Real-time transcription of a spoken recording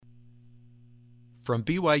From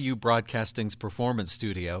BYU Broadcasting's Performance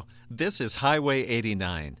Studio, this is Highway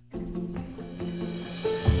 89.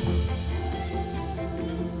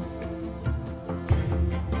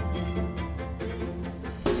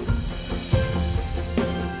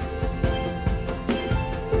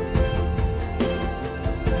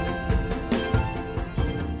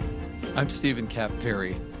 I'm Stephen Cap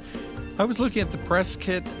Perry. I was looking at the press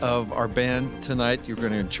kit of our band tonight. You're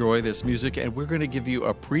going to enjoy this music, and we're going to give you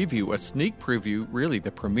a preview, a sneak preview, really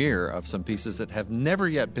the premiere of some pieces that have never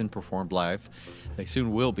yet been performed live. They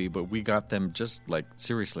soon will be, but we got them just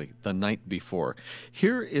seriously, the night before.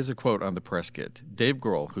 Here is a quote on the press kit. Dave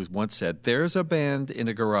Grohl, who once said, "There's a band in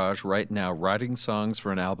a garage right now writing songs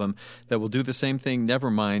for an album that will do the same thing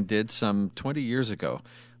Nevermind did some 20 years ago.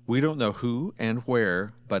 We don't know who and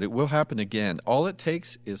where, but it will happen again. All it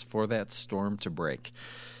takes is for that storm to break."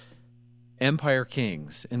 Empire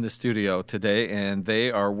Kings in the studio today, and they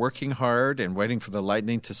are working hard and waiting for the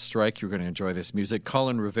lightning to strike. You're going to enjoy this music.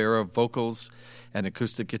 Colin Rivera, vocals and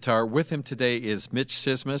acoustic guitar. With him today is Mitch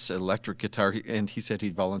Sismas, electric guitar, and he said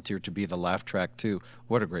he'd volunteered to be the laugh track too.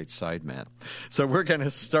 What a great sideman. So we're going to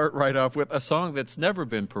start right off with a song that's never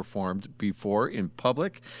been performed before in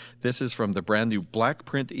public. This is from the brand new Black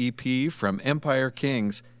Print EP from Empire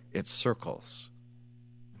Kings. It's Circles.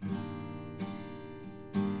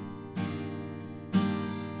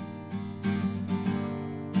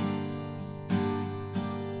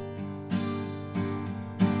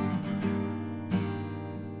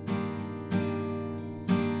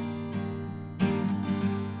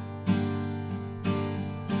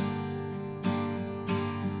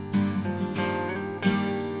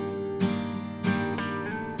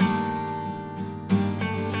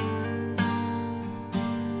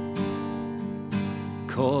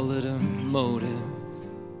 Call it a motive,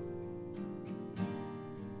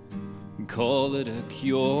 call it a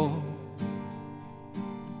cure.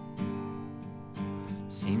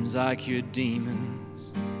 Seems like your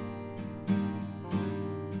demons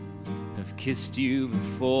have kissed you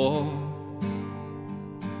before.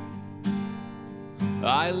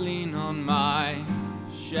 I lean on my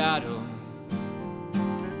shadow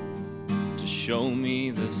to show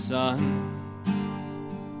me the sun.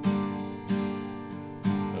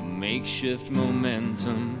 Makeshift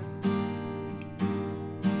momentum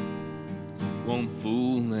won't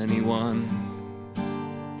fool anyone.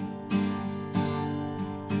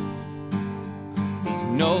 There's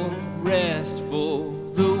no rest for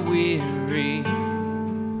the weary.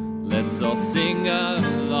 Let's all sing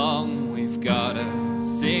along. We've gotta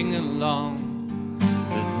sing along.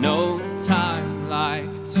 There's no time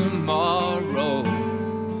like tomorrow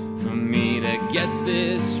for me to get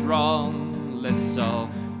this wrong. Let's all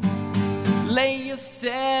lay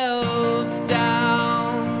yourself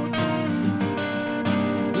down.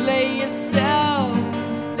 Lay yourself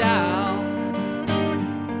down.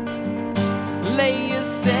 Lay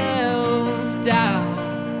yourself down.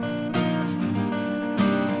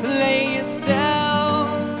 Lay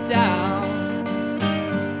yourself down.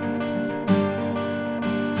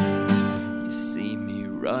 You see me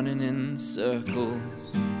running in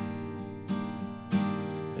circles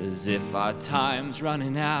as if our time's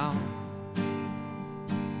running out.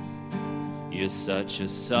 You're such a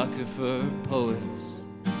sucker for poets,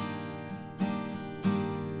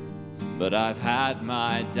 but I've had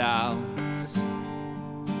my doubts.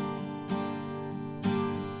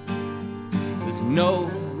 There's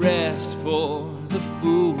no rest for the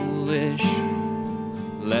foolish.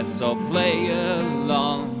 Let's all play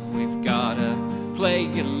along. We've gotta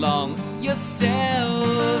play along.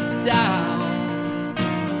 Yourself down.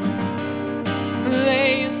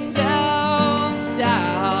 Lay yourself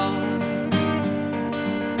down.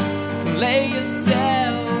 Lay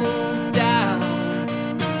yourself down.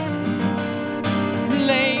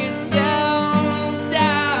 Lay yourself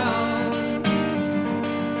down.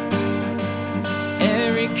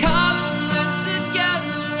 Every color blends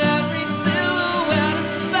together, every silhouette a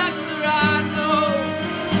specter I know.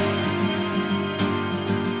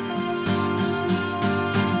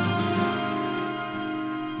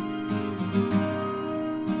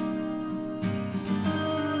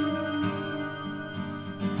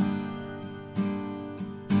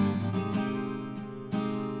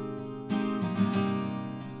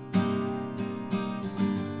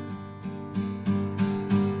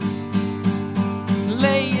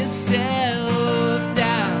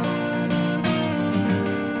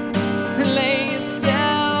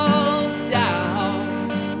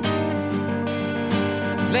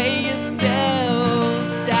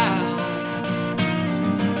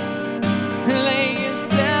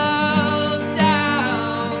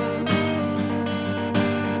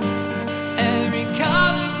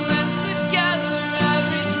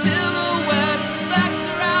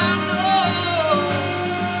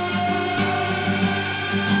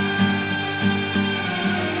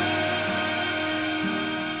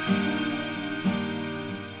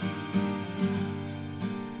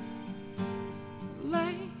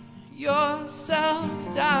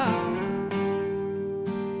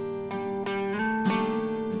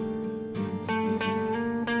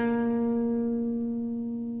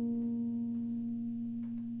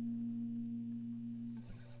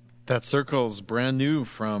 That Circle's brand new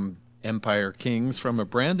from Empire Kings from a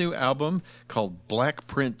brand new album called Black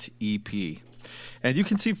Print EP. And you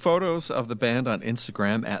can see photos of the band on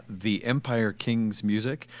Instagram at The Empire Kings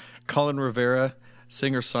Music. Colin Rivera,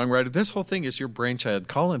 singer-songwriter. This whole thing is your brainchild.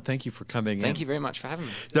 Colin, thank you for coming in. Thank you very much for having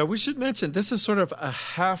me. Now, we should mention, this is sort of a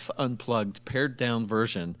half-unplugged, pared-down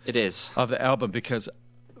version It is. of the album, because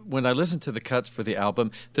when I listen to the cuts for the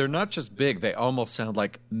album, they're not just big, they almost sound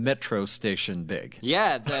like metro station big.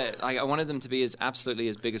 Yeah, I wanted them to be absolutely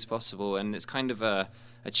as big as possible, and it's kind of a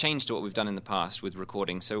change to what we've done in the past with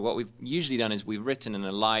recording. So what we've usually done is we've written in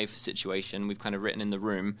a live situation, we've kind of written in the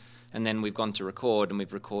room, and then we've gone to record, and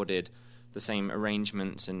we've recorded the same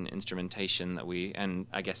arrangements and instrumentation and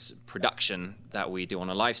I guess production that we do on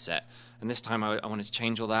a live set. And this time I wanted to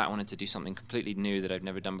change all that. I wanted to do something completely new that I've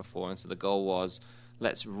never done before. And so the goal was,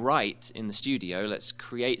 let's write in the studio, let's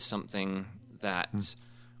create something that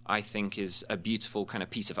I think is a beautiful kind of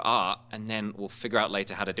piece of art, and then we'll figure out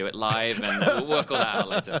later how to do it live, and we'll work all that out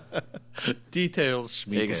later. Details,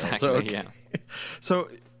 schmeetails. Exactly, Okay. yeah. So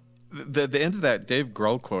the end of that Dave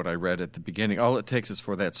Grohl quote I read at the beginning, all it takes is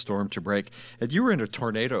for that storm to break. And you were in a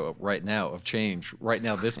tornado right now of change, right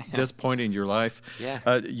now, this point in your life.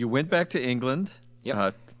 Yeah. You went back to England.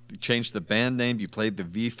 Yep. You changed the band name. You played the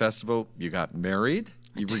V Festival. You got married.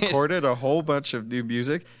 You recorded a whole bunch of new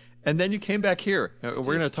music. And then you came back here. We're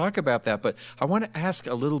going to talk about that. But I want to ask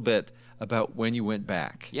a little bit about when you went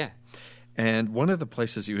back. Yeah. And one of the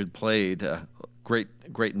places you had played,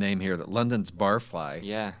 great name here, London's Barfly.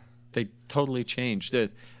 Yeah. They totally changed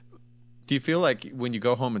it. Do you feel like when you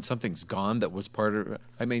go home and something's gone that was part of it?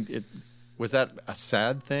 I mean, was that a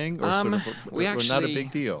sad thing or sort of not a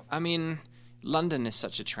big deal? I mean, London is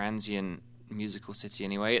such a transient musical city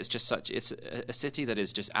anyway. It's a city that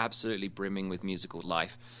is just absolutely brimming with musical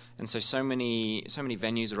life. And so many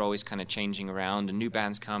venues are always kind of changing around, and new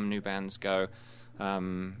bands come, new bands go.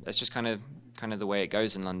 It's just kind of the way it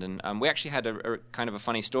goes in London. We actually had a kind of a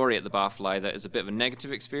funny story at the Barfly that is a bit of a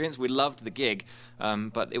negative experience. We loved the gig,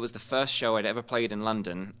 but it was the first show I'd ever played in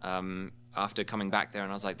London after coming back there,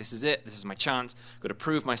 and I was like, this is it. This is my chance. I've got to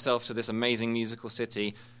prove myself to this amazing musical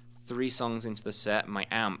city. 3 songs into the set, my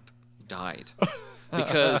amp died.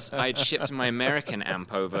 Because I'd shipped my American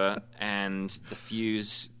amp over, and the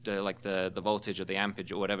fuse, the voltage or the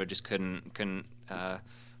ampage or whatever, just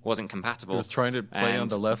wasn't compatible. It was trying to play on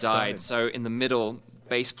the left died. side. So in the middle,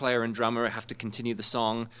 bass player and drummer have to continue the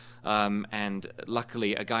song. And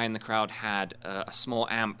luckily, a guy in the crowd had a small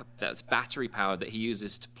amp that's battery powered that he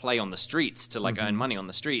uses to play on the streets to earn money on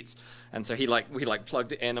the streets. And so we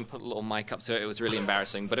plugged it in and put a little mic up to it. It was really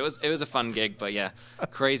embarrassing, but it was a fun gig. But yeah,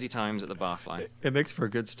 crazy times at the Barfly. It makes for a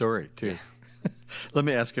good story too. Yeah. Let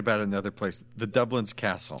me ask you about another place, the Dublin's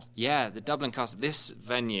Castle. Yeah, the Dublin Castle. This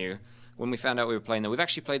venue, when we found out we were playing there, we've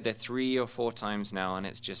actually played there 3 or 4 times now, and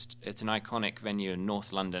it's an iconic venue in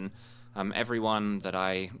North London. Everyone that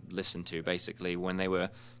I listened to, basically, when they were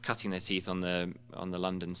cutting their teeth on the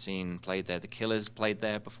London scene, played there. The Killers played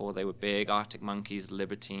there before they were big. Arctic Monkeys,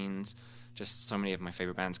 Libertines, just so many of my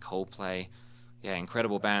favorite bands. Coldplay, yeah,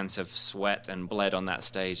 incredible bands have sweat and bled on that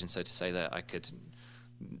stage. And so to say that I could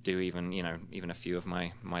do even a few of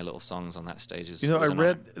my little songs on that stage is. I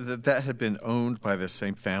read that had been owned by the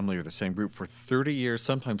same family or the same group for 30 years,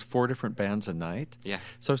 sometimes 4 different bands a night. Yeah.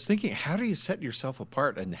 So I was thinking, how do you set yourself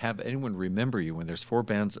apart and have anyone remember you when there's 4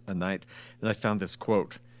 bands a night? And I found this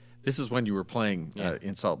quote. This is when you were playing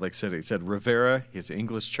in Salt Lake City. It said, Rivera, his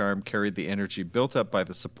English charm carried the energy built up by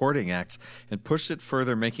the supporting acts and pushed it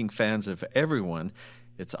further, making fans of everyone.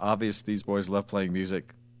 It's obvious these boys love playing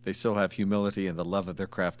music. They still have humility and the love of their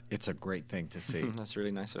craft. It's a great thing to see. That's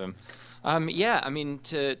really nice of him.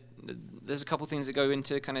 There's a couple things that go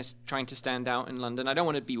into kind of trying to stand out in London. I don't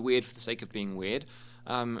want to be weird for the sake of being weird,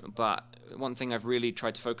 but one thing I've really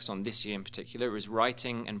tried to focus on this year in particular is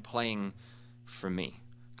writing and playing for me.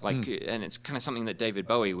 And it's kind of something that David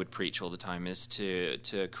Bowie would preach all the time, is to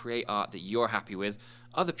create art that you're happy with.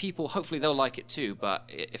 Other people, hopefully they'll like it too, but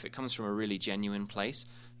if it comes from a really genuine place,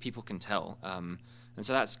 people can tell. And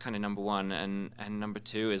so that's kind of number one. And number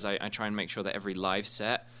 2 is I try and make sure that every live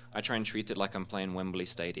set, I try and treat it like I'm playing Wembley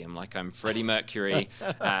Stadium, like I'm Freddie Mercury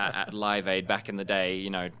at Live Aid back in the day,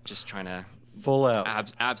 just trying to full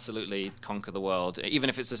out absolutely conquer the world, even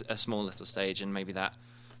if it's a small little stage, and maybe that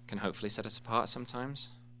can hopefully set us apart sometimes.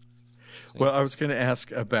 Well, I was going to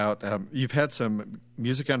ask about, you've had some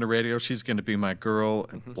music on the radio, She's Going to Be My Girl,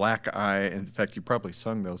 and Black Eye. In fact, you probably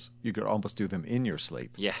sung those. You could almost do them in your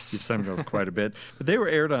sleep. Yes. You've sung those quite a bit. But they were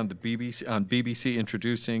aired on the BBC,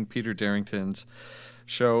 introducing Peter Darrington's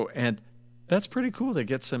show. And That's pretty cool to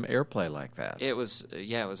get some airplay like that. It was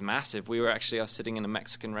massive. I was sitting in a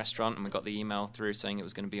Mexican restaurant, and we got the email through saying it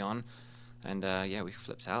was going to be on, and we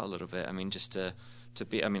flipped out a little bit. I mean, just to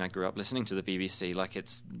be, I mean, I grew up listening to the BBC. Like,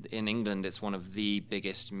 it's in England, it's one of the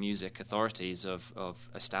biggest music authorities of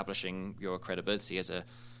establishing your credibility as a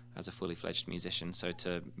fully fledged musician. So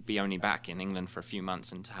to be only back in England for a few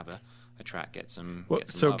months and to have a track get some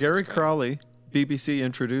so love, Gary it's great. Crowley, BBC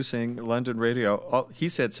introducing London Radio, he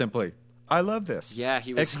said simply, "I love this." Yeah,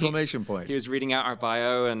 he was exclamation point. He was reading out our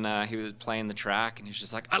bio, and he was playing the track, and he was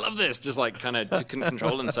just like, "I love this!" Just like kind of couldn't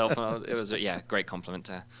control himself. And it was a great compliment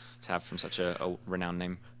to have from such a renowned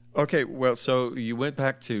name. Okay, well, so you went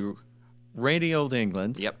back to rainy old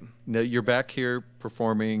England. Yep. Now you're back here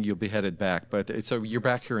performing. You'll be headed back, but so you're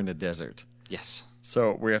back here in the desert. Yes.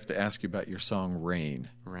 So we have to ask you about your song "Rain."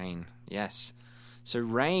 Rain. Yes. So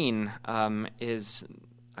Rain is.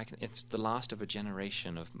 It's the last of a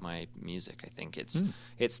generation of my music. I think it's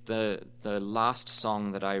the last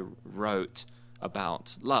song that I wrote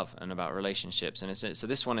about love and about relationships, and so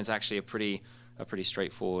this one is actually a pretty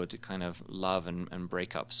straightforward kind of love and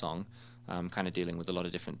breakup song, kind of dealing with a lot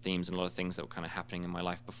of different themes and a lot of things that were kind of happening in my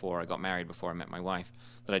life before I got married, before I met my wife,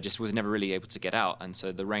 that I just was never really able to get out. And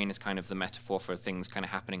so the rain is kind of the metaphor for things kind of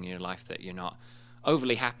happening in your life that you're not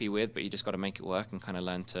overly happy with, but you just got to make it work and kind of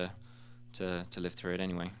learn to live through it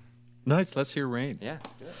anyway. Nice. Let's hear Rain. Yeah,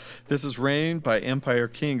 let's do it. This is Rain by Empire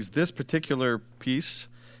Kings. This particular piece,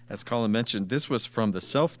 as Colin mentioned, this was from the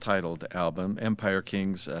self-titled album, Empire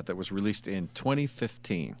Kings, that was released in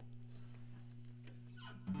 2015.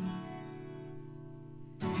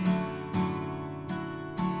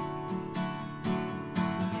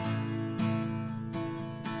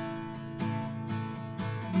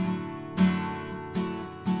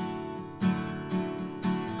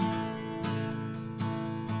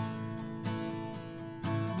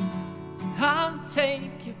 I'll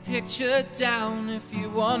take your picture down if you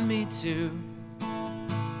want me to.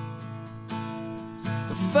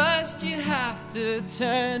 But first you have to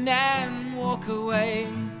turn and walk away.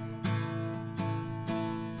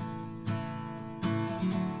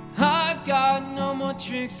 I've got no more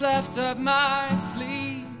tricks left up my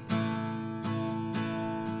sleeve,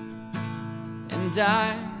 and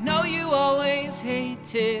I know you always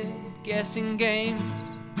hated guessing games.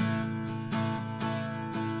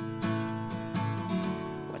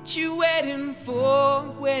 What you waiting for,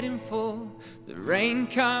 waiting for? The rain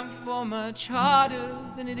can't fall much harder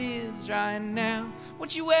than it is right now.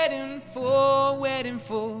 What you waiting for, waiting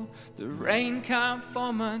for? The rain can't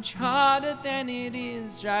fall much harder than it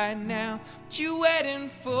is right now. What you waiting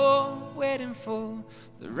for, waiting for?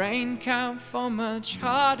 The rain can't fall much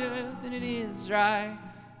harder than it is right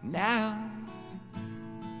now.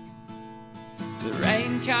 The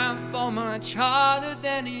rain can't fall much harder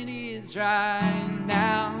than it is right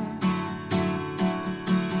now.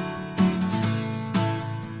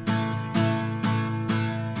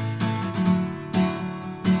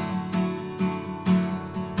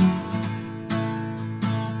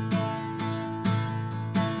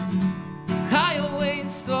 I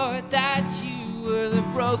always thought that you were the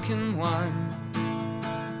broken one,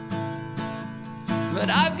 but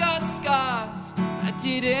I've got scars I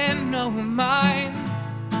didn't know were mine.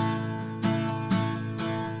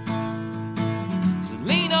 So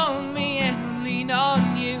lean on me and lean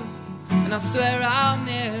on you, and I swear I'll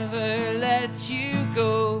never let you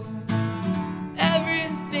go.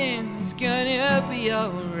 Everything's gonna be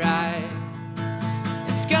alright.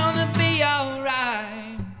 It's gonna be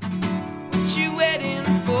alright. What you waiting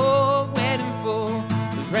for, waiting for?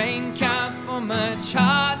 The rain can't fall much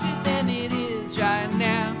harder than it is right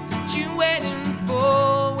now. What you waiting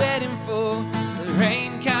for, waiting for? The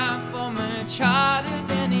rain can't fall much harder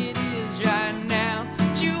than it is right now.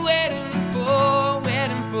 What you waiting for,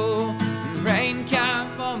 waiting for? The rain can't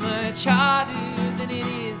fall much harder than it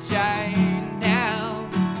is right now.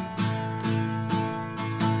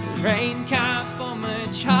 The rain can't fall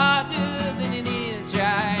much harder than it is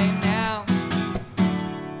right now.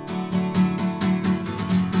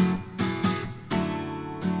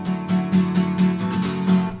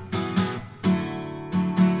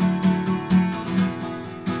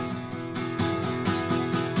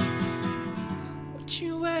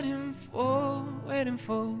 Waiting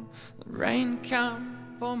for? The rain can't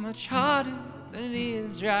fall much harder than it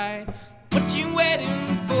is right. What you waiting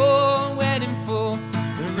for, waiting for?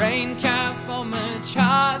 The rain can't fall much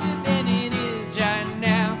harder than it is right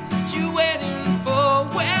now. What you waiting for,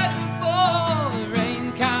 waiting for? The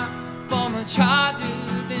rain can't fall much harder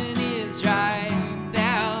than it is right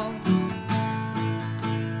now.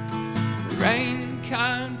 The rain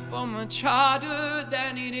can't fall much harder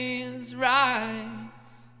than it is right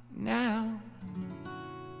now.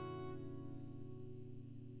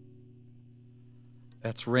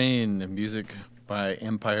 That's Rain, music by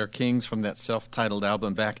Empire Kings from that self-titled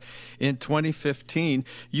album back in 2015.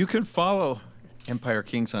 You can follow Empire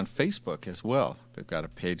Kings on Facebook as well. We've got a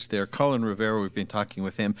page there. Colin Rivera, we've been talking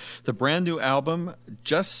with him. The brand new album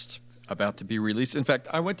just about to be released. In fact,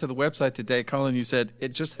 I went to the website today. Colin, you said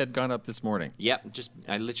it just had gone up this morning. Yep,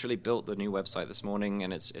 I literally built the new website this morning,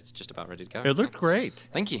 and it's just about ready to go. It looked great.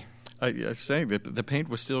 Thank you. I was saying that the paint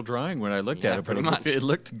was still drying when I looked at it, but pretty much. it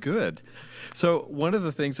looked good. So one of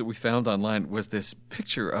the things that we found online was this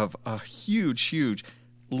picture of a huge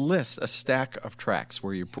list, a stack of tracks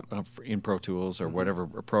where you in Pro Tools or whatever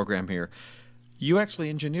program here. You actually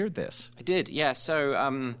engineered this. I did, yeah.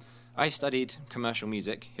 So I studied commercial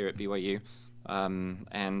music here at BYU.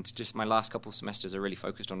 And just my last couple of semesters are really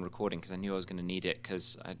focused on recording because I knew I was going to need it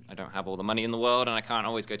because I don't have all the money in the world and I can't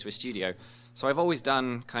always go to a studio. So I've always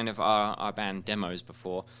done kind of our band demos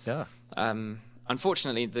before. Yeah.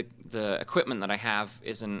 Unfortunately, the equipment that I have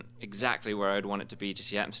isn't exactly where I'd want it to be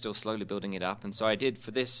just yet. I'm still slowly building it up. And so I did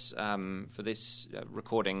for this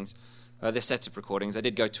recordings, this set of recordings, I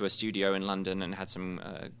did go to a studio in London and had some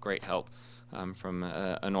great help. From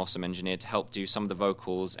an awesome engineer to help do some of the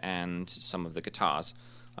vocals and some of the guitars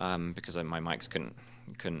because my mics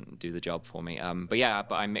couldn't do the job for me. But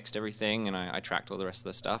I mixed everything and I tracked all the rest of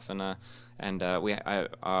the stuff and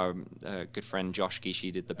our good friend Josh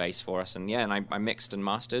Gishi did the bass for us and I mixed and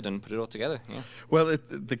mastered and put it all together. Yeah. Well,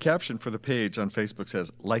 the caption for the page on Facebook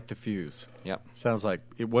says "Light the fuse." Yep. Sounds like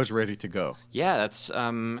it was ready to go. Yeah, that's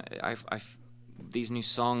these new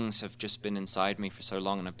songs have just been inside me for so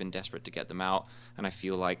long, and I've been desperate to get them out. And I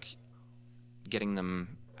feel like getting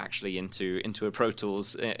them actually into a Pro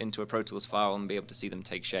Tools file and be able to see them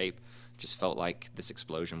take shape just felt like this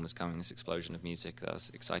explosion was coming. This explosion of music that I was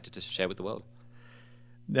excited to share with the world.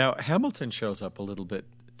 Now Hamilton shows up a little bit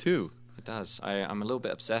too. It does. I'm a little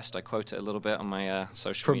bit obsessed. I quote it a little bit on my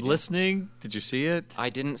social From media. listening, did you see it? I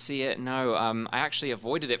didn't see it, no. I actually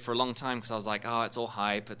avoided it for a long time because I was like, oh, it's all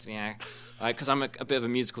hype. It's, because I'm a bit of a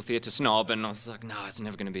musical theatre snob, and I was like, no, it's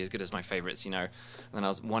never going to be as good as my favourites, And then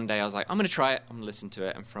one day I was like, I'm going to try it. I'm going to listen to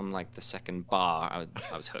it. And from like the second bar,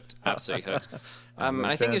 I was hooked, absolutely hooked. And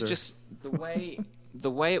I think it's just the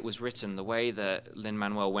way it was written, the way that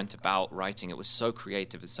Lin-Manuel went about writing, it was so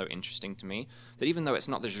creative and so interesting to me that even though it's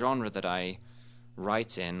not the genre that I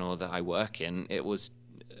write in or that I work in, it was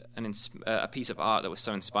a piece of art that was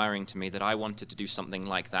so inspiring to me that I wanted to do something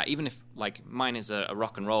like that. Even if like mine is a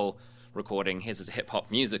rock and roll recording, his is a hip hop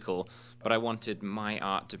musical, but I wanted my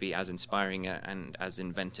art to be as inspiring and as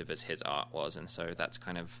inventive as his art was, and so that's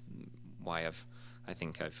kind of why I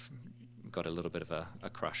think I've got a little bit of a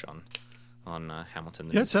crush on Hamilton.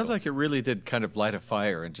 Yeah, it sounds like it really did kind of light a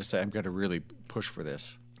fire and just say, I'm going to really push for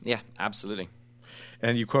this. Yeah, absolutely.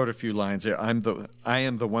 And you quote a few lines there. I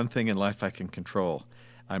am the one thing in life I can control.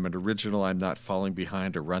 I'm an original. I'm not falling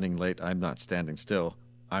behind or running late. I'm not standing still.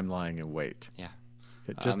 I'm lying in wait. Yeah.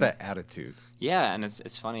 Just that attitude. Yeah, and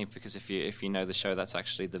it's funny because if you know the show, that's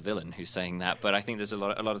actually the villain who's saying that. But I think there's a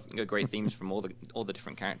lot of great themes from all the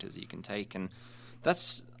different characters that you can take, and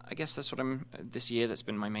I guess that's what this year. That's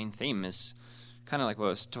been my main theme is kind of like what I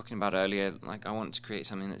was talking about earlier. Like I want to create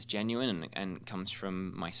something that's genuine and comes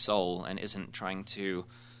from my soul and isn't trying to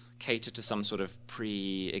cater to some sort of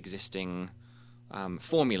pre-existing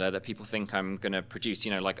formula that people think I'm going to produce.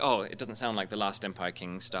 Like, oh, it doesn't sound like the last Empire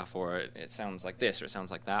King stuff, or it sounds like this, or it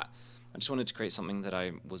sounds like that. I just wanted to create something that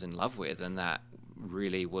I was in love with, and that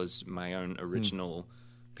really was my own original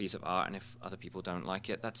piece of art. And if other people don't like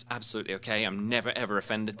it, that's absolutely okay. I'm never ever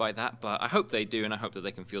offended by that, but I hope they do, and I hope that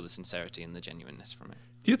they can feel the sincerity and the genuineness from it.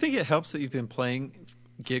 Do you think it helps that you've been playing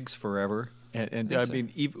gigs forever? And I so.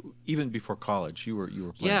 mean, even before college, you were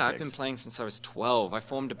playing Yeah, gigs. I've been playing since I was 12. I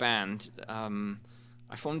formed a band.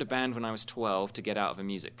 I formed a band when I was 12 to get out of a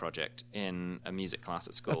music project in a music class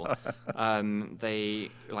at school.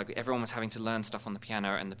 Everyone was having to learn stuff on the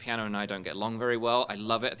piano, and the piano and I don't get along very well. I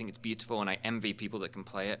love it. I think it's beautiful, and I envy people that can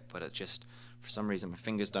play it. But it just, for some reason, my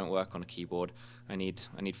fingers don't work on a keyboard. I need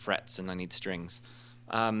frets and I need strings.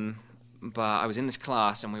 But I was in this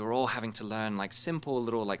class and we were all having to learn like simple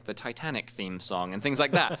little like the Titanic theme song and things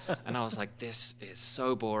like that. And I was like, this is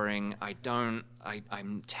so boring.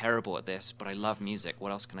 I'm terrible at this, but I love music.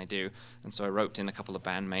 What else can I do? And so I roped in a couple of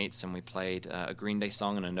bandmates and we played a Green Day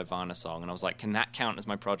song and a Nirvana song. And I was like, can that count as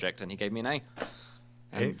my project? And he gave me an A.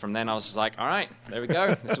 And from then I was just like, all right, there we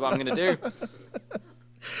go. This is what I'm going to do.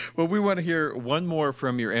 Well, we want to hear one more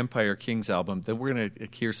from your Empire Kings album. Then we're going to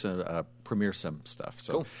hear some premiere some stuff.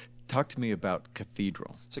 So cool. Talk to me about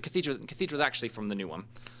Cathedral. So Cathedral is actually from the new one.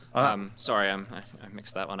 Sorry, I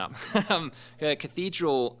mixed that one up.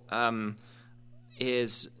 Cathedral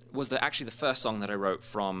was actually the first song that I wrote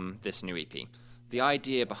from this new EP. The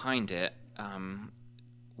idea behind it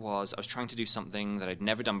was I was trying to do something that I'd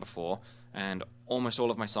never done before, and almost all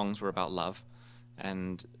of my songs were about love.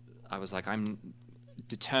 And I was like, I'm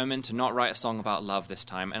determined to not write a song about love this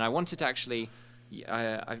time. And I wanted to actually...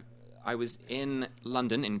 I was in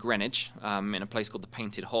London, in Greenwich, in a place called the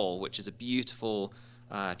Painted Hall, which is a beautiful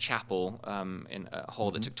chapel in a hall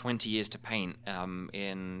that took 20 years to paint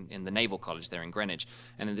in the Naval College there in Greenwich.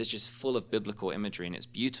 And it's just full of biblical imagery, and it's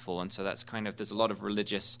beautiful. And so that's there's a lot of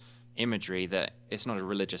religious imagery that it's not a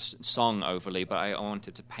religious song overly, but I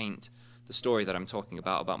wanted to paint the story that I'm talking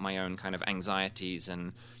about my own kind of anxieties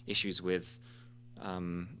and issues with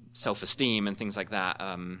self-esteem and things like that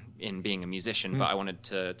in being a musician, but I wanted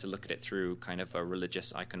to look at it through kind of a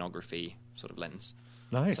religious iconography sort of lens.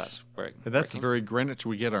 Nice. So that's the very Greenwich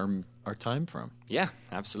we get our time from. Yeah,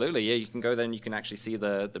 absolutely. Yeah, you can go there and you can actually see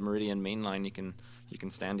the meridian mean line. You can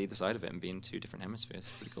stand either side of it and be in two different hemispheres.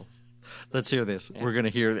 It's pretty cool. Let's hear this. Yeah. We're going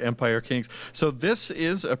to hear the Empire Kings. So this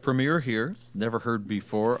is a premiere here, never heard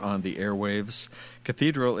before on the airwaves.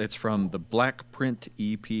 Cathedral, it's from the Black Print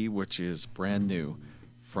EP, which is brand new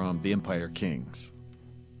from the Empire Kings.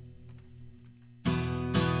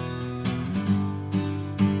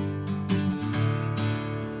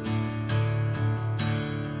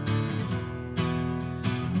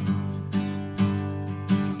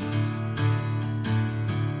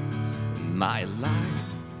 My life,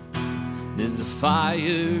 there's a fire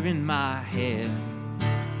in my head.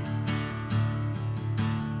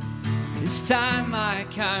 This time I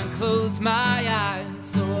can't close my eyes,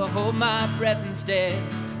 so I hold my breath instead.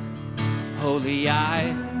 Holy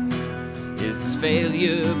eyes, is this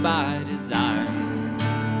failure by design?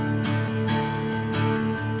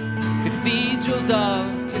 Cathedrals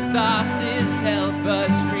of catharsis help us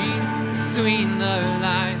read between the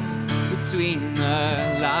lines, between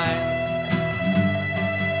the lines.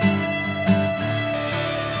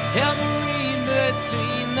 Help me read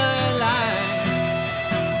between the lines.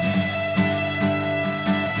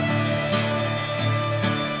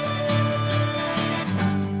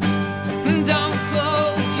 Don't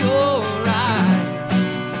close your eyes,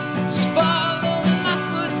 just follow in my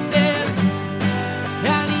footsteps. I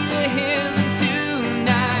need a hymn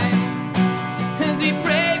tonight as we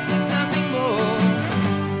pray for something more.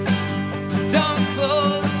 Don't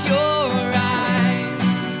close your eyes,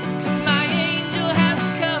 'cause my angel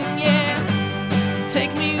hasn't come yet.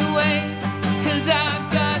 Take me away, 'cause I've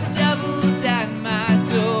got devils at my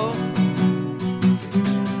door.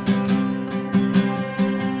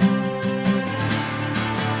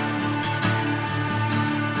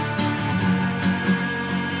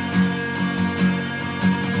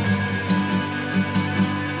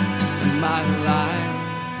 My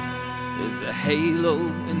life is a halo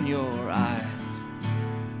in your eyes.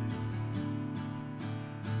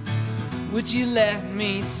 Would you let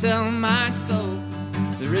me sell my soul?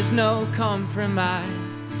 There is no compromise.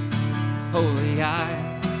 Holy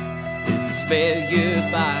eyes, is this failure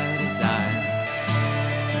by design?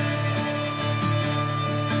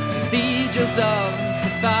 Cathedrals of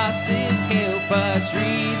catharsis help us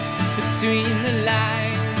read between the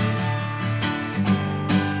lines.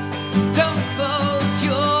 Don't close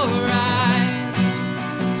your eyes,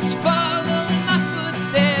 just follow in my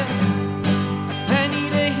footsteps. I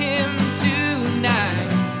need a hymn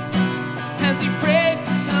tonight as we pray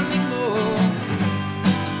for something more.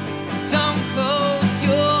 Don't close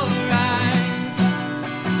your eyes,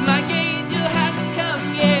 'cause my angel hasn't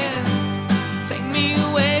come yet. Take me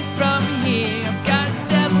away from here, I've got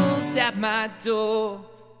devils at my door.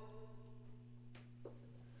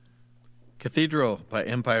 Cathedral by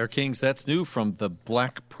Empire Kings. That's new from the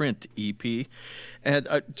Black Print EP. And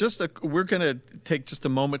we're going to take just a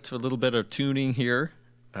moment to a little bit of tuning here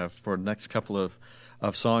for the next couple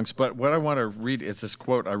of songs. But what I want to read is this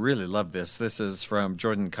quote. I really love this. This is from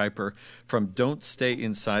Jordan Kuiper from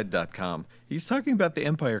Don'tStayInside.com. He's talking about the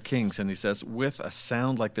Empire Kings, and he says, with a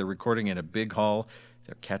sound like they're recording in a big hall,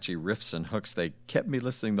 their catchy riffs and hooks, they kept me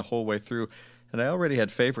listening the whole way through. And I already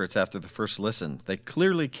had favorites after the first listen. They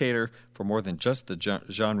clearly cater for more than just the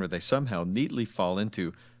genre they somehow neatly fall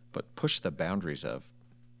into, but push the boundaries of.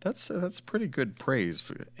 That's pretty good praise.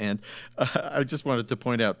 And I just wanted to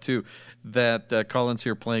point out, too, that Colin's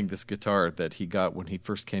here playing this guitar that he got when he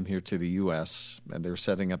first came here to the U.S., and they were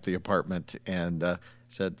setting up the apartment, and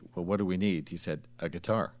said, well, what do we need? He said, a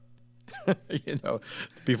guitar.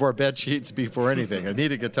 Before bed sheets, before anything. I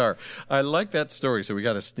need a guitar. I like that story, so we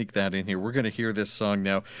got to sneak that in here. We're going to hear this song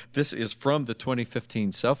now. This is from the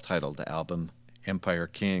 2015 self-titled album, Empire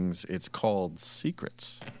Kings. It's called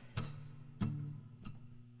Secrets.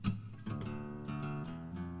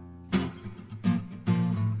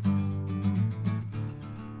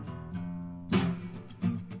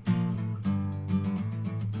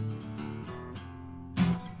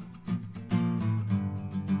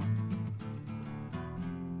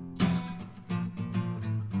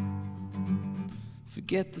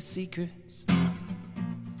 Forget the secrets.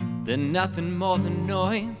 They're nothing more than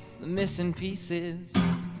noise, the missing pieces.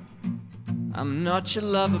 I'm not your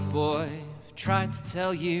lover, boy. I've tried to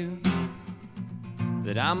tell you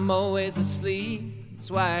that I'm always asleep.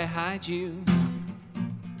 That's why I hide you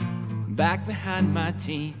back behind my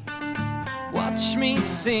teeth. Watch me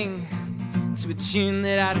sing to a tune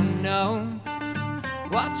that I don't know.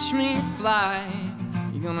 Watch me fly.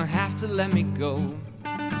 You're gonna have to let me go.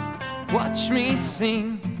 Watch me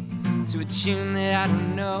sing to a tune that I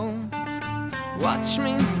don't know. Watch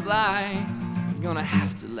me fly. You're gonna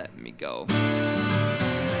have to let me go.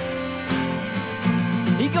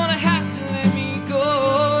 You're gonna have to let me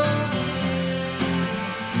go.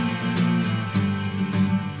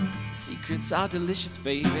 Secrets are delicious,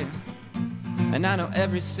 baby, and I know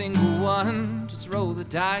every single one. Just roll the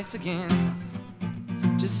dice again,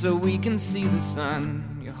 just so we can see the sun.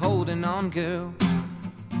 You're holding on, girl,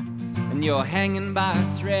 and you're hanging by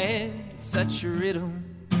a thread. It's such a riddle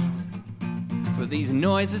for these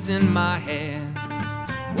noises in my head.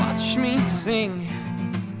 Watch me sing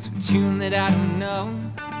to a tune that I don't know.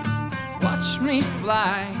 Watch me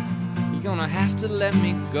fly. You're gonna have to let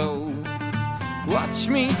me go. Watch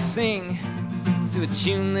me sing to a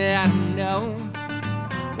tune that I don't know.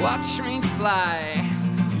 Watch me fly.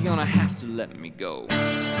 You're gonna have to let me go.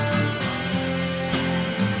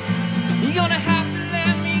 You're gonna have to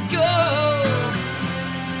let me go.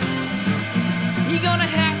 You're gonna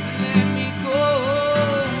have to let me go.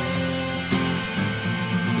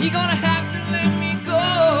 You're gonna have to let me go.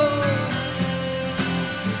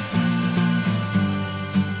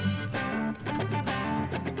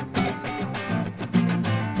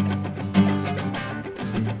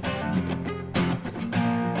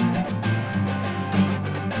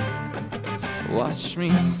 Watch me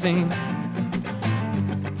sing.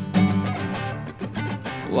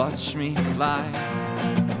 Watch me fly.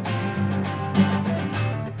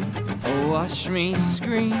 Oh, watch me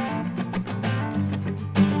scream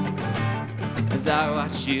as I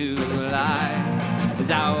watch you lie. As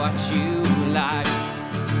I watch you lie.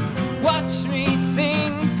 Watch me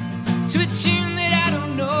sing to a tune that I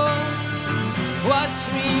don't know. Watch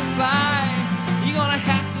me fly. You're gonna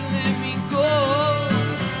have to let me go.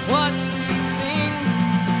 Watch me sing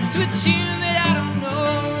to a tune that I don't know.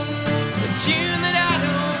 A tune that I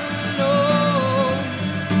don't know.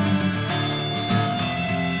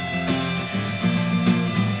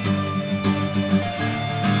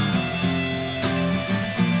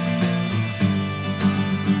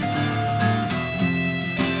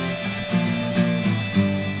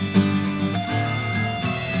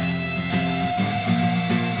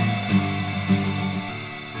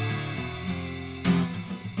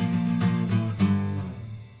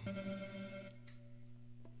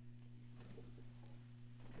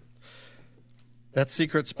 That's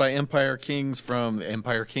Secrets by Empire Kings from the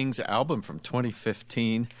Empire Kings album from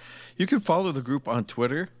 2015. You can follow the group on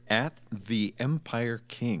Twitter at the Empire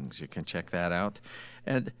Kings. You can check that out.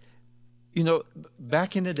 And, you know,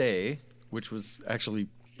 back in the day, which was actually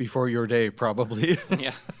before your day probably,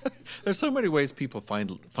 Yeah. there's so many ways people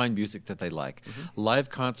find music that they like. Live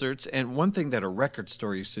concerts, and one thing that a record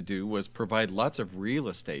store used to do was provide lots of real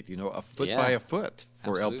estate, you know, a foot Yeah. by a foot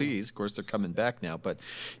for Absolutely. LPs. Of course, they're coming back now, but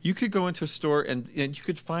you could go into a store and you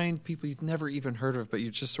could find people you'd never even heard of, but you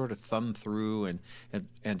just sort of thumb through and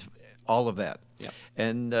all of that. Yep.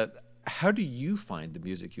 And how do you find the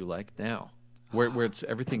music you like now? Where it's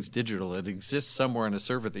everything's digital, it exists somewhere on a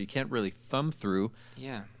server that you can't really thumb through.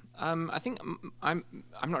 Yeah. I think I'm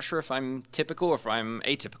not sure if I'm typical or if I'm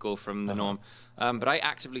atypical from the norm, but I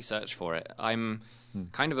actively search for it. I'm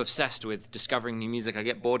kind of obsessed with discovering new music. I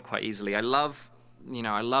get bored quite easily. I love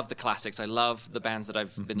the classics. I love the bands that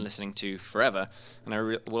I've been listening to forever, and I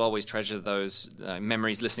will always treasure those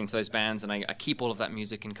memories listening to those bands, and I keep all of that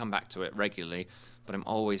music and come back to it regularly. But I'm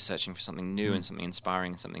always searching for something new and something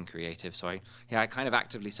inspiring and something creative. So I kind of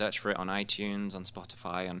actively search for it on iTunes, on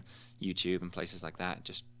Spotify, on YouTube, and places like that.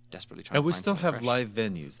 Just desperately trying And to we find still something have fresh. live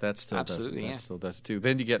venues. That still Absolutely, does. yeah. That still does too.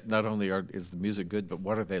 Then you get not only is the music good, but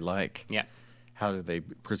what are they like? Yeah. How do they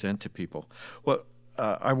present to people? Well,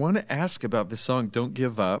 I want to ask about this song "Don't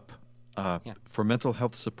Give Up." for mental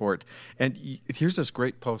health support. And here's this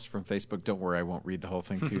great post from Facebook. Don't worry, I won't read the whole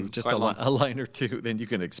thing to you. Just a line or two, then you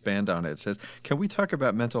can expand on it. It says, can we talk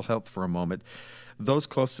about mental health for a moment? Those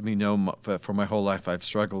close to me know for my whole life I've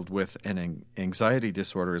struggled with an anxiety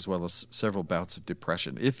disorder as well as several bouts of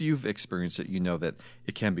depression. If you've experienced it, you know that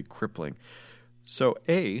it can be crippling. So,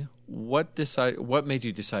 what made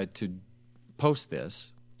you decide to post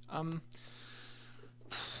this?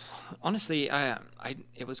 Honestly,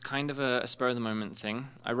 it was kind of a spur of the moment thing.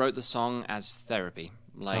 I wrote the song as therapy.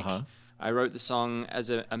 I wrote the song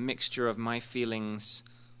as a mixture of my feelings,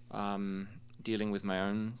 dealing with my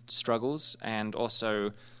own struggles, and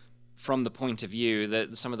also from the point of view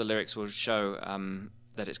that some of the lyrics will show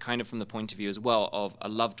that it's kind of from the point of view as well of a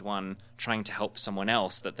loved one trying to help someone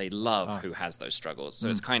else that they love who has those struggles. So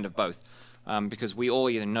it's kind of both, because we all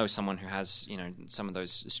either know someone who has some of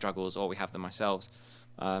those struggles, or we have them ourselves.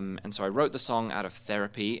 And so I wrote the song out of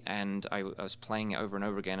therapy, and I was playing it over and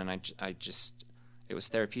over again, and it was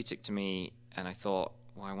therapeutic to me, and I thought,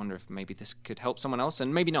 well, I wonder if maybe this could help someone else,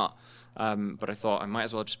 and maybe not. But I thought I might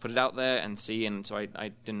as well just put it out there and see, and so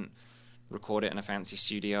I didn't record it in a fancy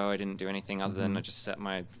studio. I didn't do anything other than I just set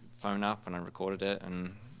my phone up and I recorded it,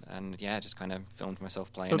 and yeah, just kind of filmed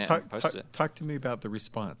myself playing it and posted it. Talk to me about the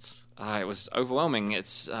response. It was overwhelming.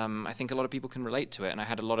 It's I think a lot of people can relate to it, and I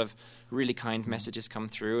had a lot of really kind messages come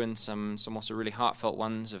through, and some also really heartfelt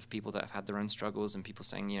ones of people that have had their own struggles, and people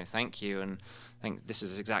saying, thank you, and this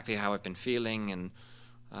is exactly how I've been feeling, and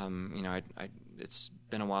it's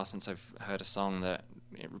been a while since I've heard a song that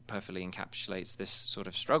it perfectly encapsulates this sort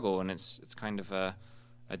of struggle, and it's kind of a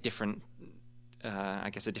different. I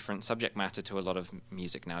guess a different subject matter to a lot of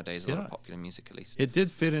music nowadays, a lot of popular music at least. It did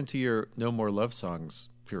fit into your No More Love Songs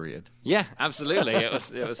period. Yeah, absolutely. It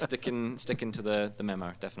was sticking to the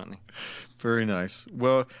memo, definitely. Very nice.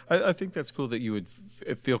 Well, I think that's cool that you would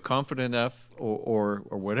feel confident enough or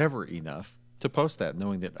whatever enough to post that,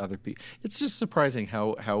 knowing that other people. It's just surprising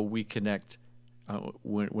how we connect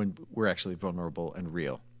when we're actually vulnerable and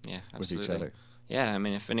real with each other. Yeah, I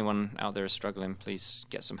mean, if anyone out there is struggling, please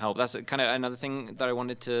get some help. That's kind of another thing that I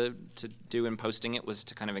wanted to do in posting it, was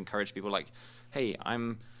to kind of encourage people like, hey,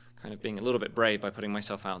 I'm kind of being a little bit brave by putting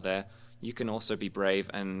myself out there. You can also be brave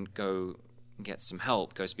and go get some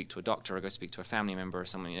help, go speak to a doctor or go speak to a family member or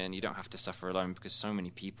someone, and you don't have to suffer alone, because so many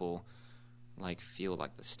people feel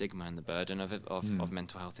like the stigma and the burden of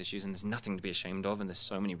mental health issues, and there's nothing to be ashamed of, and there's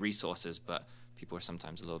so many resources, but people are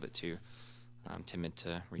sometimes a little bit too timid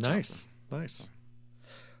to reach out to them. Nice.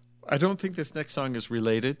 I don't think this next song is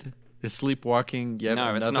related. Is Sleepwalking yet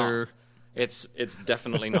another? No, it's not. It's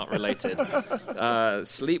definitely not related.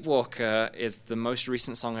 Sleepwalker is the most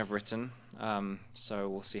recent song I've written, so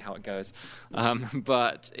we'll see how it goes.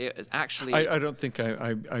 But it actually... I don't think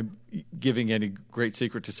I'm giving any great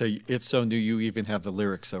secret to say it's so new you even have the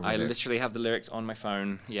lyrics over there. I literally have the lyrics on my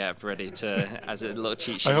phone, ready to as a little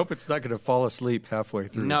cheat sheet. I hope it's not going to fall asleep halfway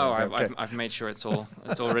through. No, I've made sure it's all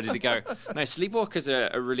ready to go. No, Sleepwalker is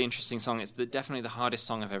a really interesting song. It's definitely the hardest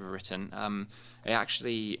song I've ever written. It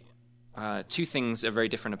actually... two things are very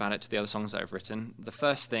different about it to the other songs that I've written. The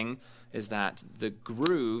first thing is that the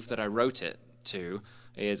groove that I wrote it to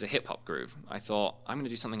is a hip-hop groove. I thought, I'm going to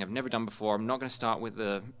do something I've never done before. I'm not going to start with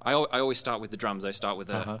I always start with the drums. I start with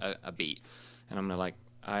a beat. And I'm going to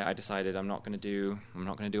I decided I'm not going to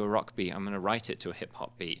do a rock beat. I'm going to write it to a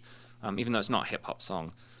hip-hop beat, even though it's not a hip-hop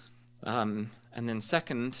song. And then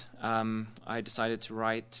second, I decided to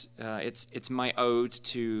write, it's my ode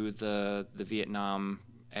to the Vietnam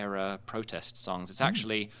era protest songs. It's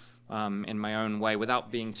actually, in my own way,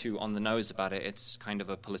 without being too on the nose about it, it's kind of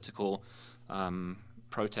a political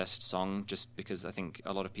protest song, just because I think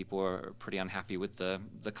a lot of people are pretty unhappy with the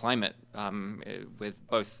climate, with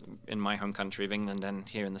both in my home country of England and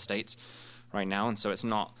here in the States right now. And so it's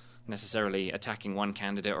not necessarily attacking one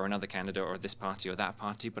candidate or another candidate or this party or that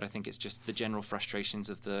party, but I think it's just the general frustrations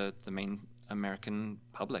of the main American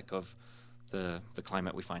public of the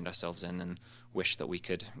climate we find ourselves in, and wish that we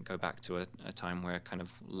could go back to a time where kind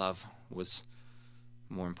of love was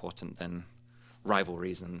more important than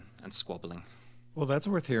rivalries and squabbling. Well, that's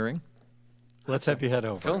worth hearing. Let's have you head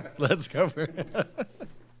over. Cool. Let's go.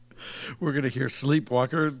 We're going to hear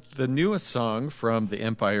Sleepwalker, the newest song from the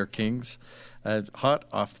Empire Kings, hot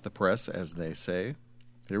off the press, as they say.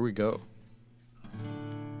 Here we go.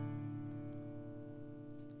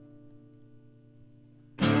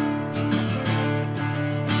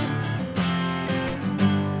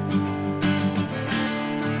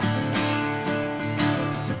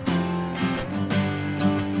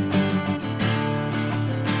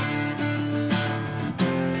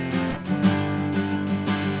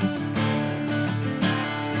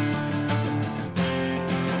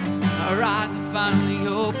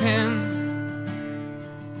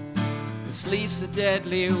 a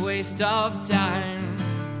deadly waste of time.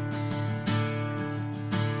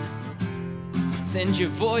 Send your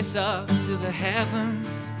voice up to the heavens.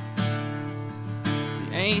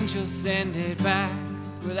 The angels send it back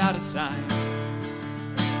without a sign.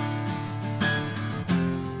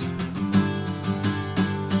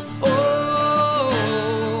 Oh,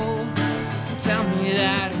 tell me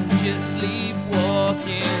that I'm just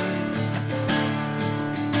sleepwalking.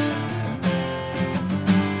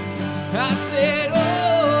 I said,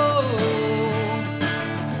 oh,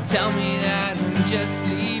 tell me that I'm just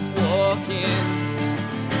sleepwalking.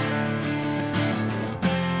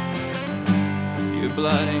 Your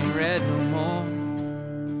blood ain't red no more.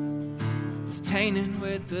 It's tainted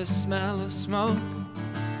with the smell of smoke.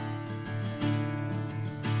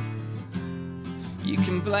 You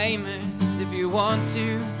can blame us if you want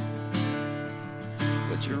to,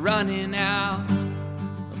 but you're running out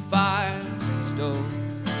of fires to stoke.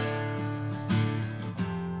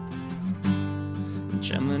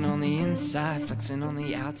 Trembling on the inside, flexing on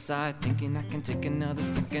the outside, thinking I can take another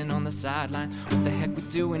second on the sideline. What the heck we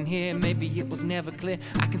doing here? Maybe it was never clear.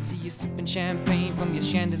 I can see you sipping champagne from your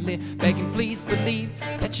chandelier, begging please believe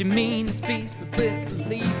that you mean this peace. But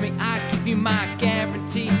believe me, I give you my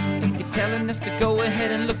guarantee. If you're telling us to go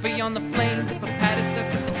ahead and look beyond the flames, if a padded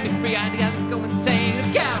circus set me free, ideas would go insane.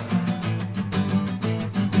 Look out!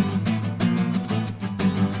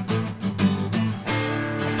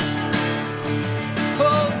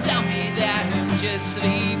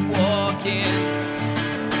 Sleepwalking.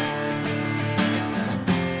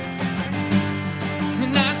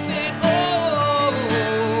 And I said, oh,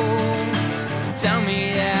 tell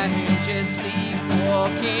me that you're just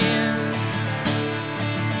sleepwalking.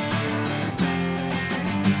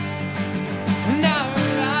 And our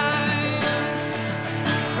eyes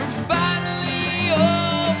are finally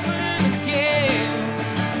open again.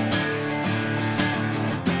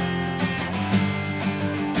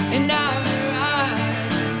 And our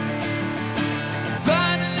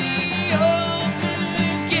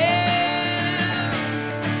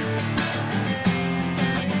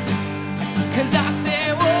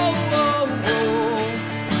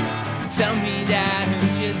tell me that I'm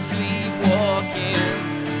just sleepwalking.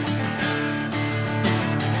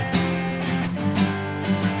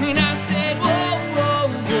 And I said, whoa, whoa,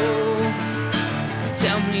 whoa.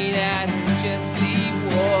 Tell me that I'm just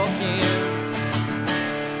sleepwalking.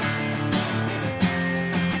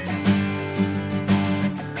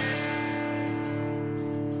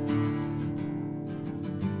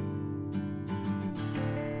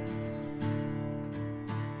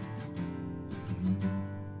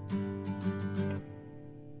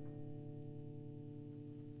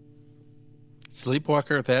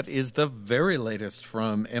 Sleepwalker, that is the very latest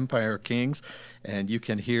from Empire Kings, and you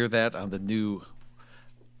can hear that on the new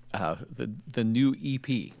the new EP.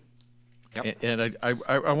 Yep. And I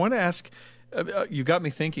want to ask, you got me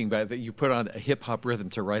thinking about that. You put on a hip hop rhythm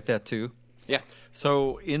to write that too. Yeah.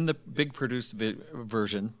 So in the big produced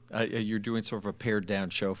version, you're doing sort of a pared down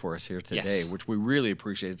show for us here today, Yes. which we really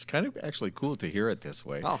appreciate. It's kind of actually cool to hear it this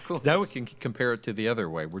way. Oh, cool. So now we can compare it to the other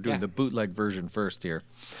way. We're doing the bootleg version first here.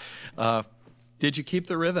 Did you keep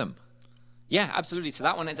the rhythm? Yeah, absolutely. So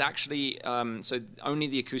that one is actually so only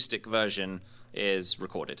the acoustic version is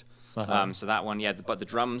recorded. Uh-huh. So that one, yeah, but the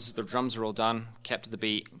drums are all done. Kept the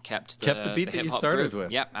beat, kept the beat that you hip-hop started groove.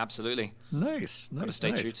 with. Yep, absolutely. Nice. Got to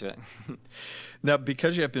stay true to it. Now,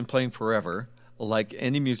 because you have been playing forever, like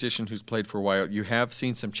any musician who's played for a while, you have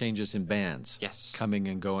seen some changes in bands. Yes. Coming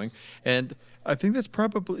and going. And I think that's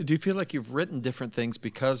probably, do you feel like you've written different things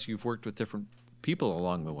because you've worked with different people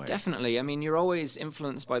along the way? Definitely. I mean, you're always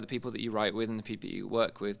influenced by the people that you write with and the people you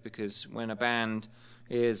work with, because when a band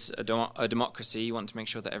is a democracy, you want to make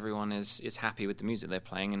sure that everyone is happy with the music they're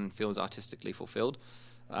playing and feels artistically fulfilled.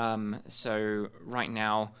 So right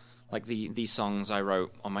now, like these songs I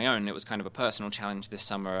wrote on my own, it was kind of a personal challenge this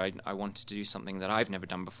summer. I wanted to do something that I've never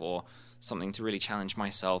done before, something to really challenge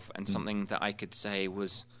myself, and something that I could say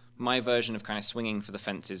was my version of kind of swinging for the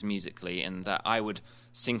fences musically, and that I would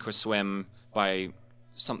sink or swim by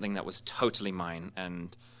something that was totally mine.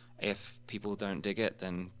 And if people don't dig it,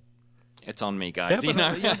 then it's on me, guys.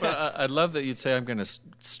 But I love that you'd say, I'm going to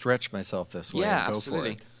stretch myself this way. Yeah, and go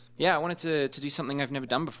absolutely. For it. Yeah, I wanted to do something I've never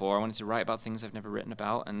done before. I wanted to write about things I've never written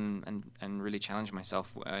about and really challenge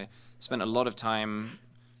myself. I spent a lot of time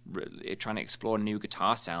trying to explore new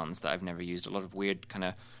guitar sounds that I've never used, a lot of weird kind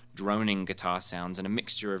of droning guitar sounds and a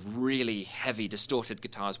mixture of really heavy distorted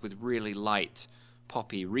guitars with really light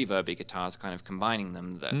poppy reverby guitars, kind of combining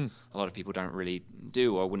them that a lot of people don't really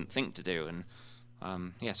do or wouldn't think to do. And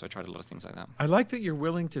So I tried a lot of things like that. I like that you're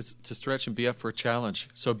willing to stretch and be up for a challenge.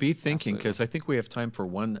 So be thinking, because I think we have time for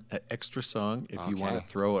one extra song. If you want to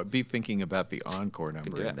throw it, be thinking about the encore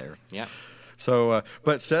number in there. Yeah. So,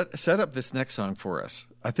 but set up this next song for us.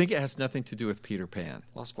 I think it has nothing to do with Peter Pan.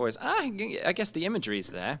 Lost Boys. I guess the imagery's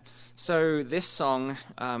there. So this song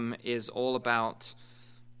is all about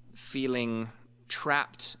feeling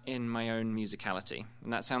trapped in my own musicality,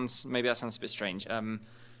 and that sounds a bit strange.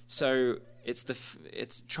 So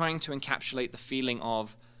it's trying to encapsulate the feeling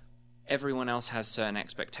of everyone else has certain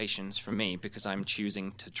expectations from me because I'm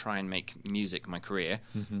choosing to try and make music my career.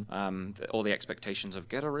 All the expectations of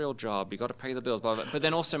get a real job, you got to pay the bills, blah, blah, blah. But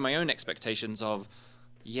then also my own expectations of,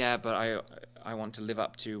 but I want to live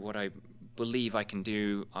up to what I believe I can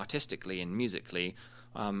do artistically and musically,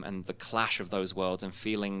 and the clash of those worlds and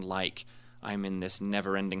feeling like I'm in this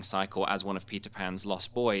never-ending cycle as one of Peter Pan's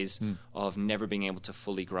lost boys of never being able to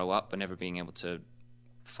fully grow up and never being able to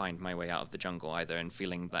find my way out of the jungle either, and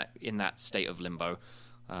feeling that in that state of limbo,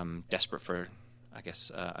 desperate for, I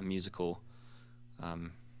guess, a musical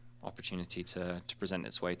opportunity to present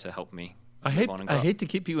its way to help me. I hate to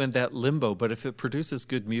keep you in that limbo, but if it produces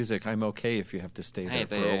good music, I'm okay if you have to stay there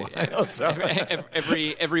for a while.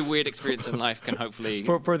 Every weird experience in life can hopefully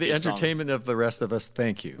for the entertainment of the rest of us.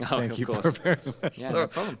 Thank you, thank you very much. Yeah, no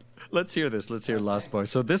problem. Let's hear this. Let's hear Lost Boys.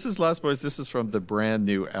 So this is Lost Boys. This is from the brand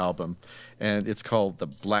new album, and it's called the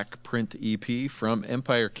Black Print EP from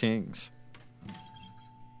Empire Kings.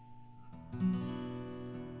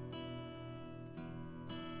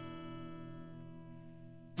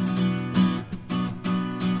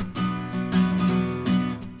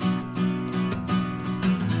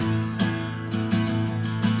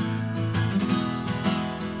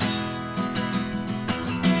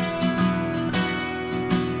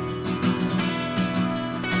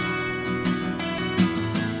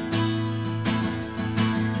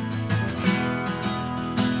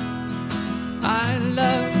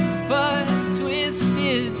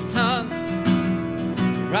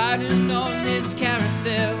 Riding on this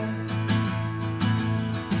carousel,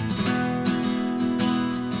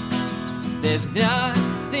 there's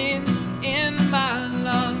nothing in my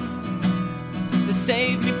lungs to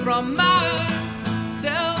save me from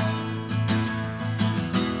myself.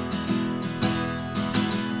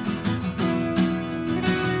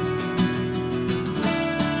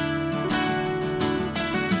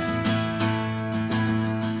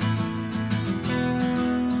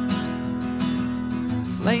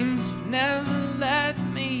 Flames have never let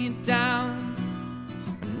me down,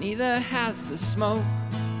 but neither has the smoke,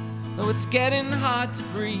 though it's getting hard to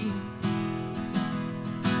breathe.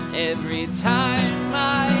 Every time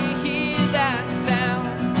I hear that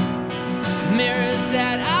sound, mirrors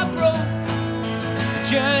that I broke,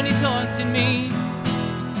 journey's haunting me.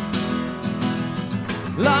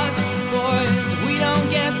 Lost boys, we don't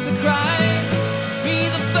get to cry, be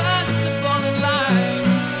the first to fall in line.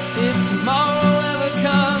 If tomorrow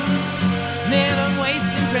comes, then I'm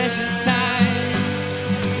wasting precious time,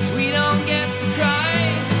 'cause we don't get to cry,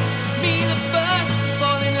 be the first to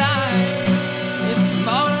fall in line. If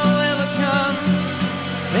tomorrow ever comes,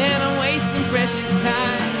 then I'm wasting precious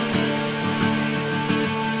time.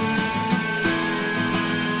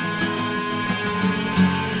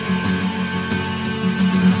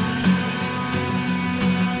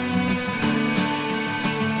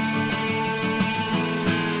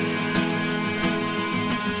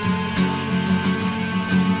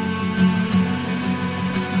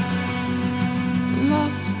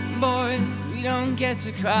 Get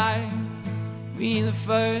to cry, be the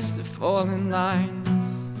first to fall in line.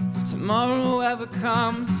 If tomorrow ever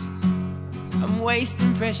comes, I'm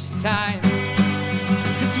wasting precious time,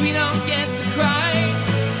 'cause we don't get to cry,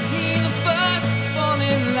 be the first to fall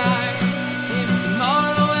in line. If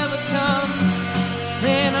tomorrow ever comes,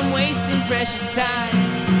 then I'm wasting precious time.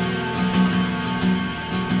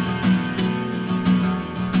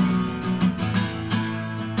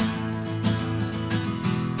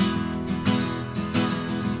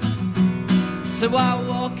 So I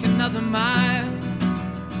walk another mile,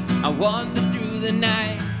 I wander through the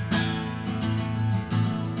night.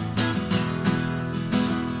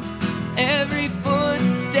 Every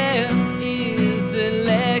footstep is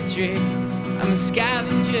electric, I'm a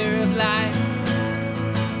scavenger of light.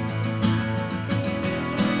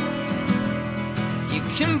 You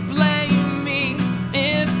can blame me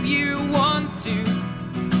if you want to,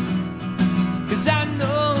 'cause I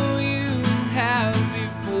know you have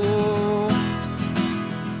before.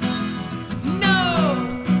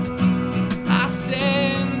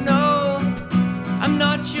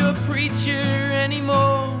 Preacher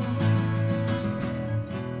anymore.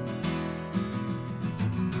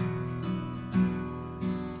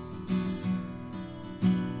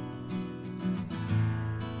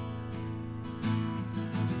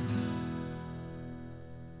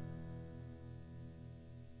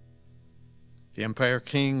 The Empire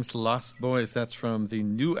Kings, Lost Boys. That's from the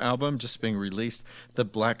new album just being released, the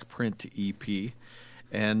Black Print EP.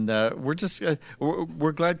 And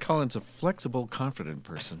we're glad Colin's a flexible, confident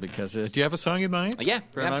person because do you have a song in mind? Yeah,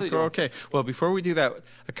 absolutely. Okay. Well, before we do that,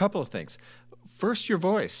 a couple of things. First, your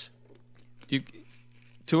voice.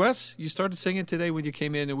 To us, you started singing today when you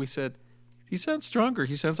came in, and we said, he sounds stronger.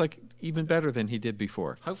 He sounds like even better than he did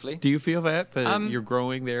before. Hopefully. Do you feel that you're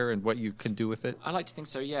growing there and what you can do with it? I like to think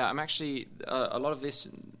so, yeah. I'm actually, a lot of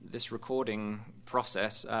this recording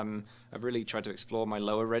process, I've really tried to explore my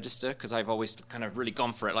lower register because I've always kind of really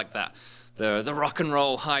gone for it like that, the rock and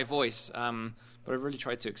roll high voice. But I've really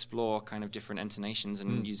tried to explore kind of different intonations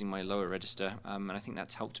and using my lower register, and I think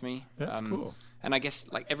that's helped me. That's cool. And I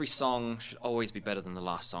guess like every song should always be better than the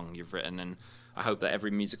last song you've written, and I hope that every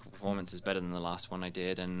musical performance is better than the last one I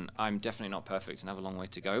did. And I'm definitely not perfect and have a long way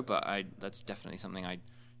to go, but that's definitely something I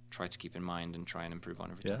try to keep in mind and try and improve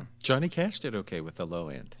on every time. Johnny Cash did okay with the low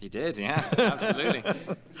end. He did, yeah, absolutely.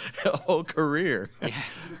 A whole career. Yeah.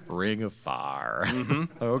 Ring of Fire.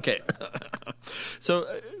 Mm-hmm. Okay.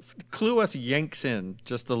 So clue us Yanks in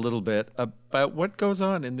just a little bit about what goes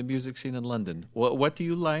on in the music scene in London. What do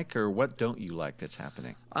you like or what don't you like that's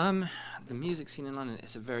happening? The music scene in London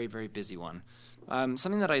is a very, very busy one.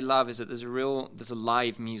 Something that I love is that there's a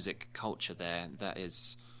live music culture there that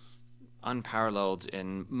is unparalleled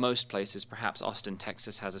in most places. Perhaps Austin,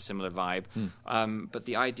 Texas has a similar vibe. But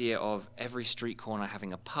the idea of every street corner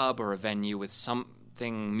having a pub or a venue with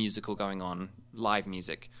something musical going on, live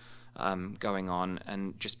music going on,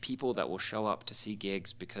 and just people that will show up to see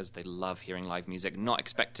gigs because they love hearing live music, not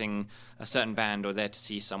expecting a certain band or there to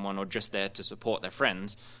see someone or just there to support their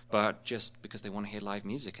friends, but just because they want to hear live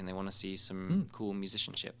music and they want to see some cool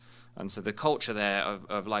musicianship. And so the culture there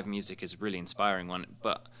of live music is a really inspiring one.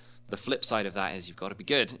 But the flip side of that is you've got to be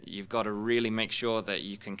good. You've got to really make sure that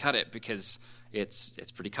you can cut it because it's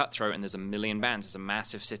pretty cutthroat and there's a million bands. It's a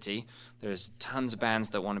massive city. There's tons of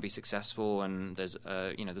bands that want to be successful and there's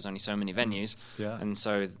only so many venues. Yeah. And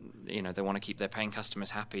so, they want to keep their paying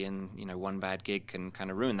customers happy and, one bad gig can kind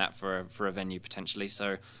of ruin that for a venue potentially.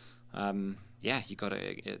 So, you got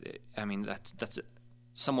to, that's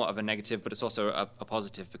somewhat of a negative, but it's also a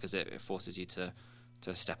positive because it forces you to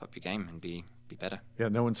step up your game and be better. Yeah,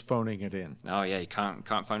 no one's phoning it in. Oh yeah, you can't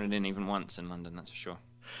phone it in even once in London, that's for sure.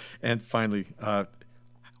 And finally,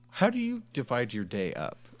 how do you divide your day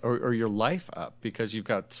up or your life up? Because you've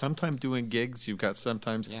got some time doing gigs, you've got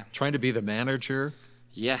sometimes trying to be the manager.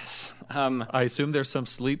 Yes. I assume there's some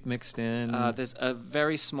sleep mixed in. There's a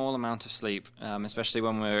very small amount of sleep, especially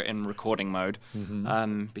when we're in recording mode,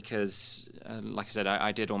 because, like I said,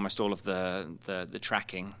 I did almost all of the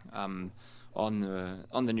tracking on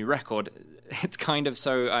the new record. It's kind of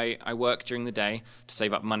so I work during the day to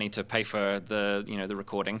save up money to pay for the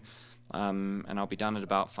recording, and I'll be done at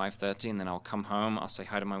about 5:30, and then I'll come home. I'll say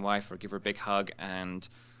hi to my wife or give her a big hug, and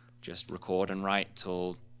just record and write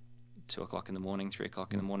till 2 o'clock in the morning, 3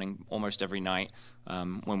 o'clock in the morning, almost every night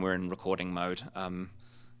when we're in recording mode,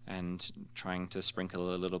 and trying to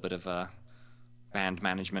sprinkle a little bit of band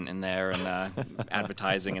management in there and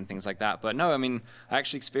advertising and things like that. But no, I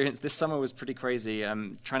actually experienced this summer was pretty crazy.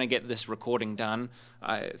 Trying to get this recording done.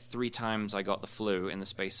 3 times I got the flu in the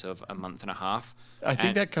space of a month and a half. I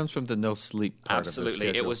think that comes from the no sleep part absolutely. Of the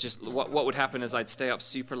schedule. It was just what would happen is I'd stay up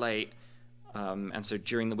super late, and so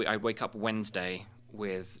during the week I'd wake up Wednesday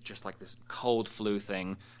with just like this cold flu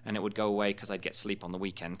thing, and it would go away because I'd get sleep on the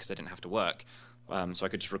weekend because I didn't have to work. So I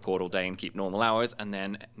could just record all day and keep normal hours, and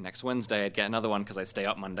then next Wednesday I'd get another one because I'd stay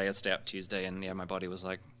up Monday, I'd stay up Tuesday, and my body was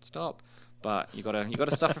like, stop. But you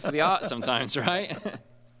gotta suffer for the art sometimes, right?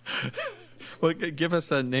 Well, give us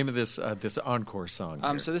the name of this encore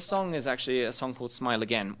song. So this song is actually a song called Smile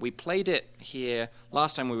Again. We played it here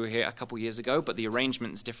last time we were here a couple years ago, but the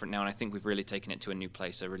arrangement is different now, and I think we've really taken it to a new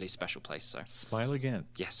place, a really special place. So Smile Again.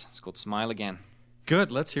 Yes, it's called Smile Again.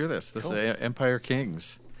 Good, let's hear this. This is Empire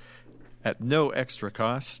Kings. At no extra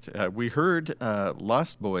cost. We heard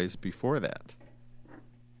Lost Boys before that.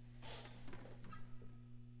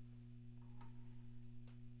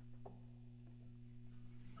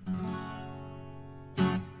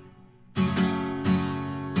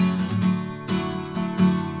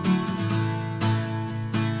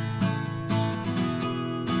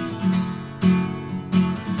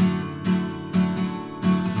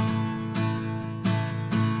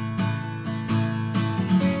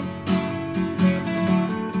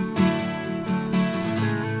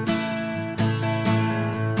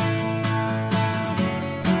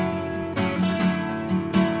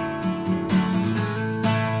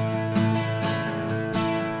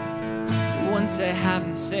 I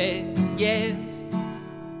haven't said yes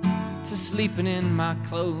to sleeping in my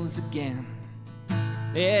clothes again.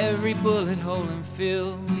 Every bullet hole and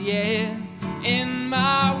filled the air in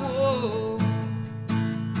my woe.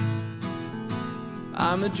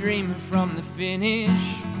 I'm a dreamer from the finish,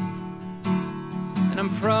 and I'm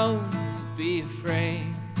prone to be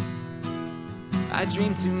afraid. I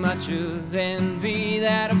dream too much of envy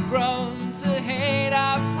that I've grown to hate.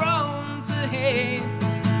 I've grown to hate.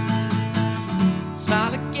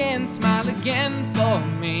 Smile again for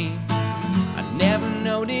me. I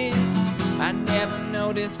never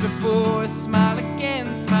noticed before. Smile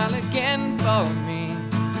again for me.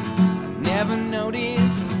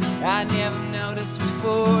 I never noticed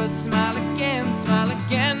before. Smile again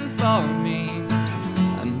for me.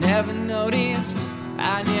 I never noticed before.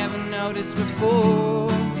 I never noticed before.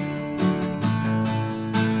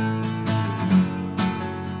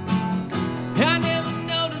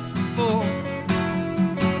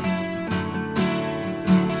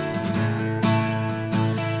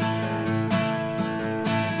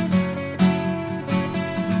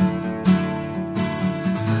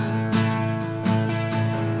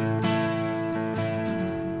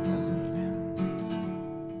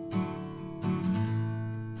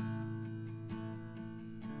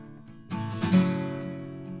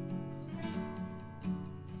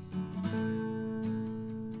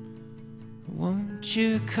 Won't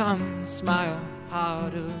you come and smile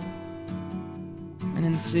harder and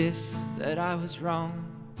insist that I was wrong?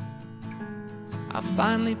 I'll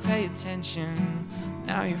finally pay attention.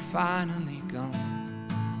 Now you're finally gone.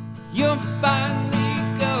 You're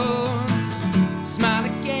finally gone. Smile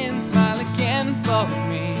again for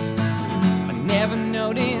me. I never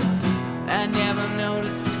noticed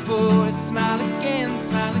before. Smile again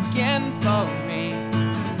for me.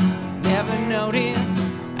 Never noticed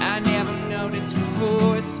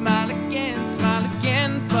before. Smile again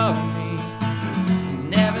for me.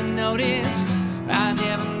 Never noticed before. I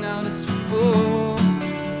never noticed before.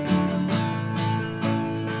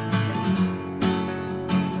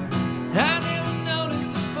 I never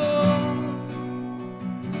noticed before.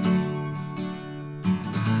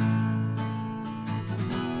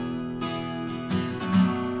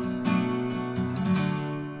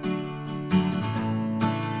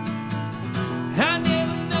 I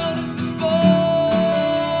never noticed before.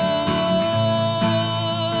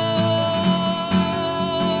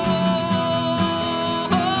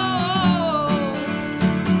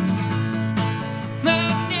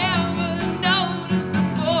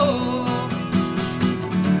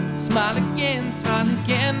 Smile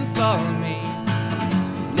again for me.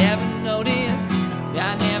 Never noticed,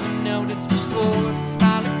 I never noticed before.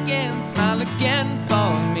 Smile again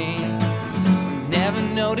for me. Never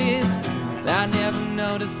noticed, I never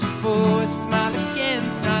noticed before. Smile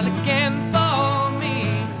again for me.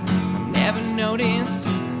 Never noticed,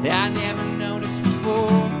 I never noticed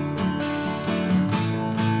before.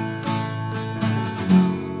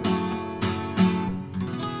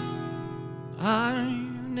 I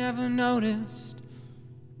never noticed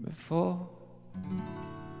before.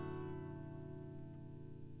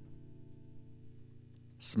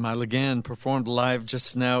 Smile Again, performed live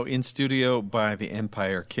just now in studio by the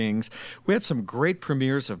Empire Kings. We had some great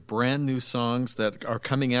premieres of brand new songs that are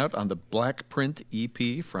coming out on the Black Print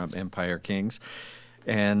EP from Empire Kings.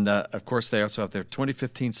 And, of course, they also have their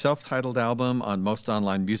 2015 self-titled album on most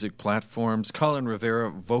online music platforms. Colin Rivera,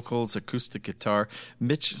 vocals, acoustic guitar.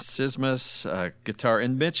 Mitch Sismas, guitar.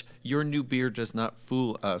 And, Mitch, your new beard does not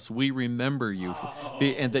fool us. We remember you.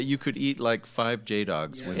 And that you could eat like 5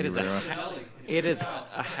 J-Dogs. When It is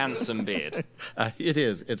a handsome beard. It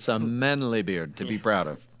is. It's a manly beard to be proud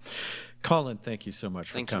of. Colin, thank you so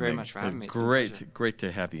much for coming. Thank you very much for having me. It's Great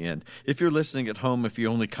to have you in. If you're listening at home, if you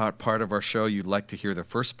only caught part of our show, you'd like to hear the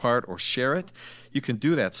first part or share it, you can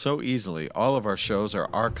do that so easily. All of our shows are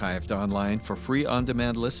archived online for free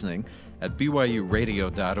on-demand listening at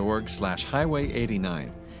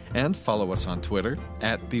byuradio.org/highway89. And follow us on Twitter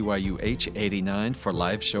at BYUH89 for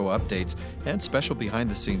live show updates and special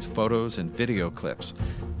behind-the-scenes photos and video clips.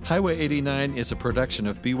 Highway 89 is a production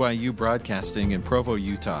of BYU Broadcasting in Provo,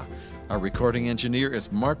 Utah. Our recording engineer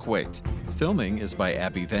is Mark Waite. Filming is by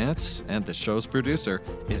Abby Vance, and the show's producer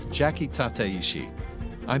is Jackie Tataishi.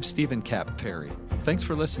 I'm Stephen Cap Perry. Thanks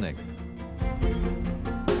for listening.